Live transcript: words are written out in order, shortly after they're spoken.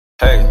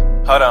Hey,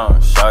 hold on,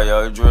 show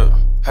your drip.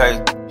 Hey,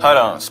 hold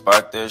on,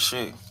 spark that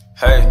shit.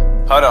 Hey,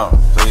 hold on,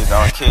 please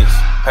don't kiss.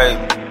 Hey,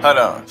 hold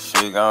on,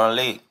 she gon'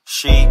 leak.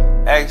 She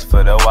asked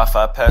for the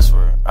Wi-Fi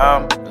password.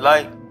 I'm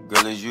like,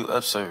 girl, is you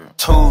absurd?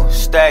 2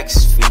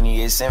 stacks,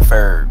 Phineas and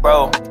Ferb.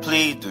 Bro,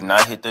 please do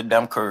not hit the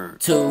damn curb.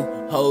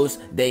 2 hoes,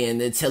 they in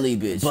the telly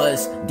bitch.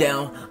 Bust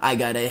down, I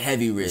got a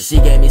heavy wrist. She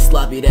gave me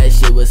sloppy, that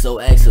shit was so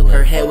excellent.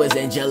 Her hair was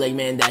angelic,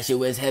 man, that shit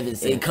was heaven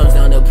sent. It comes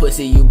down to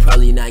pussy, you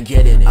probably not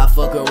getting it. I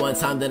fuck her one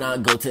time, then I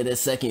go to the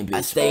second bitch.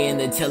 I stay in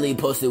the telly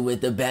posted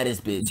with the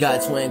baddest bitch.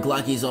 Got twin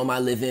Glockies on my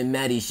living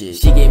Maddie shit.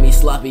 She gave me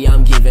sloppy,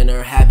 I'm giving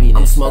her happiness.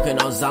 I'm smoking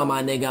on Zama,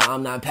 nigga,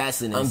 I'm not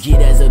passing it. I'm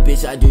geeked as a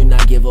bitch, I do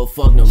not give a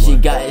fuck no more. She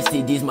got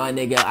STDs, my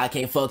nigga, I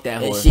can't fuck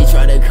that whore. And she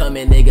try to come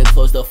in, nigga,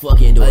 close the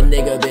fucking door. A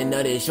nigga been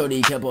nutted,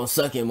 shorty kept on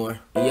sucking more.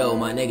 Yo,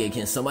 my nigga,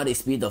 can somebody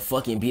speed the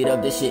fucking beat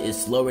up? This shit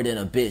is slower than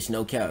a bitch,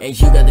 no cap. And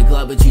you got the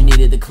Glock, but you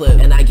needed the clip.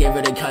 And I gave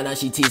her the cut, now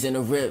she teasing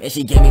the rip. And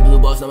she gave me blue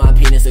balls on my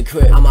penis a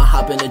crib. I'ma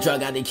hop in the truck,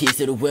 got the keys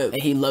to the whip.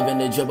 And he loving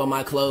the drip on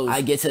my clothes.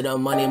 I get to the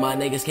money, my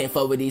niggas can't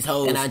fuck with these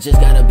hoes. And I just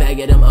got a bag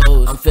of them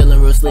O's. I'm feeling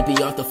real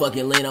sleepy off the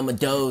fucking lean, I'm a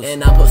doze.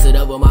 And I posted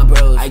up with my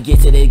bros. I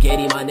get to the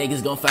gatey, my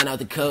niggas gon' find out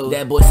the code.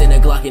 That boy sent a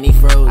Glock and he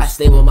froze. I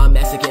stay with my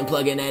Mexican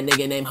plug and that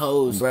nigga named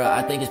Hose. Bruh,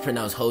 I think it's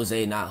pronounced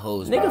Jose, not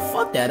Hose. Nigga,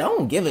 fuck that, I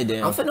don't give a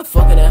damn. I'm finna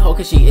fuck with that hoe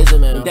cause she is a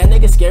man. That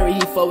nigga scary,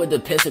 he fuck with the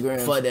pentagram.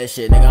 Fuck that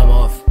shit, nigga, I'm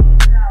off.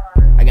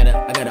 I got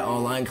an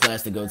online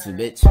class to go to,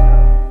 bitch.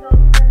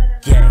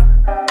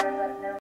 Gang.